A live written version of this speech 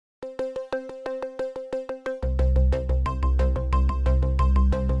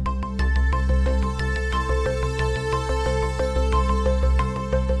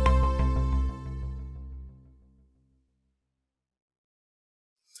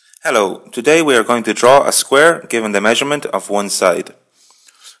Hello, today we are going to draw a square given the measurement of one side.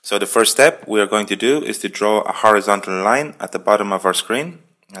 So the first step we are going to do is to draw a horizontal line at the bottom of our screen,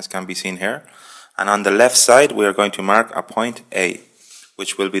 as can be seen here. And on the left side we are going to mark a point A,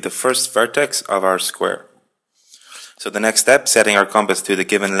 which will be the first vertex of our square. So the next step, setting our compass to the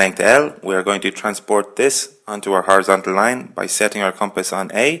given length L, we are going to transport this onto our horizontal line by setting our compass on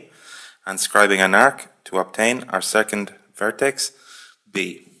A and scribing an arc to obtain our second vertex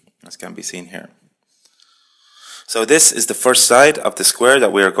B, as can be seen here. So this is the first side of the square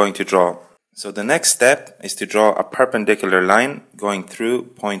that we are going to draw. So the next step is to draw a perpendicular line going through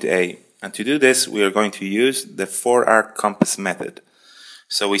point A. And to do this, we are going to use the 4-arc compass method.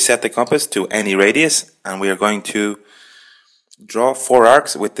 So we set the compass to any radius, and we are going to draw 4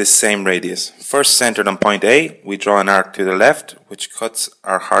 arcs with this same radius. First, centered on point A, we draw an arc to the left, which cuts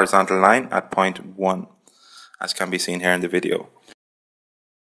our horizontal line at point 1, as can be seen here in the video.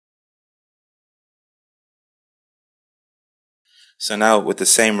 So now, with the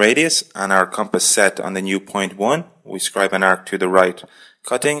same radius and our compass set on the new point 1, we scribe an arc to the right,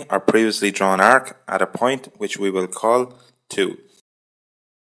 cutting our previously drawn arc at a point which we will call 2.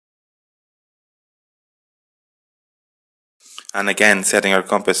 And again, setting our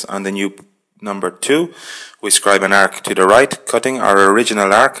compass on the new number 2, we scribe an arc to the right, cutting our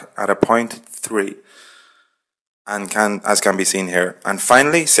original arc at a point 3. As can be seen here. And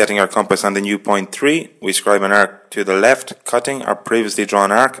finally, setting our compass on the new point 3, we scribe an arc to the left, cutting our previously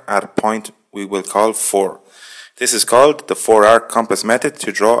drawn arc at a point we will call 4. This is called the 4-arc compass method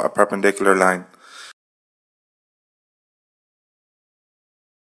to draw a perpendicular line.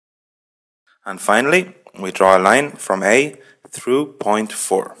 And finally, we draw a line from A through point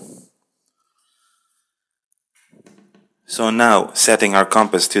 4. So now, setting our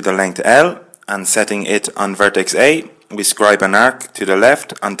compass to the length L, and setting it on vertex A, we scribe an arc to the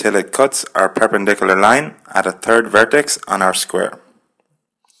left until it cuts our perpendicular line at a third vertex on our square,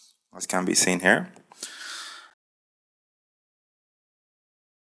 as can be seen here.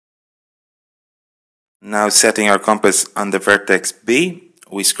 Now, setting our compass on the vertex B,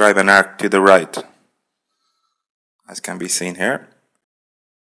 we scribe an arc to the right, as can be seen here.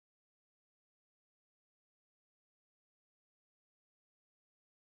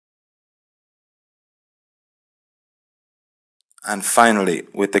 And finally,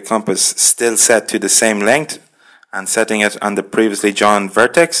 with the compass still set to the same length and setting it on the previously drawn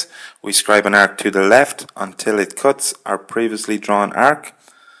vertex, we scribe an arc to the left until it cuts our previously drawn arc,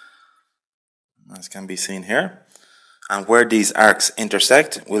 as can be seen here. And where these arcs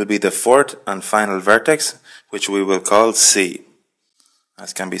intersect will be the fourth and final vertex, which we will call C,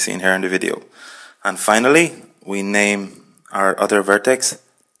 as can be seen here in the video. And finally, we name our other vertex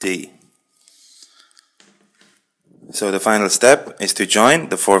D. So the final step is to join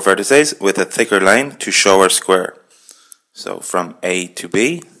the 4 vertices with a thicker line to show our square. So from A to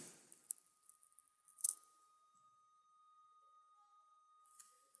B,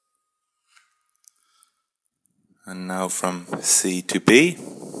 and now from C to B,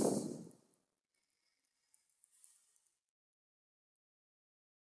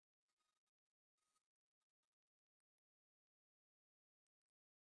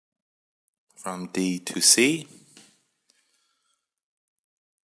 from D to C,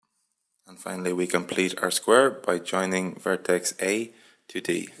 and finally we complete our square by joining vertex A to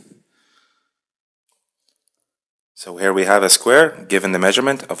D. So here we have a square given the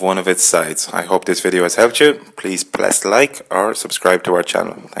measurement of one of its sides. I hope this video has helped you. Please press like or subscribe to our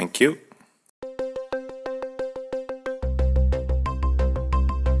channel. Thank you.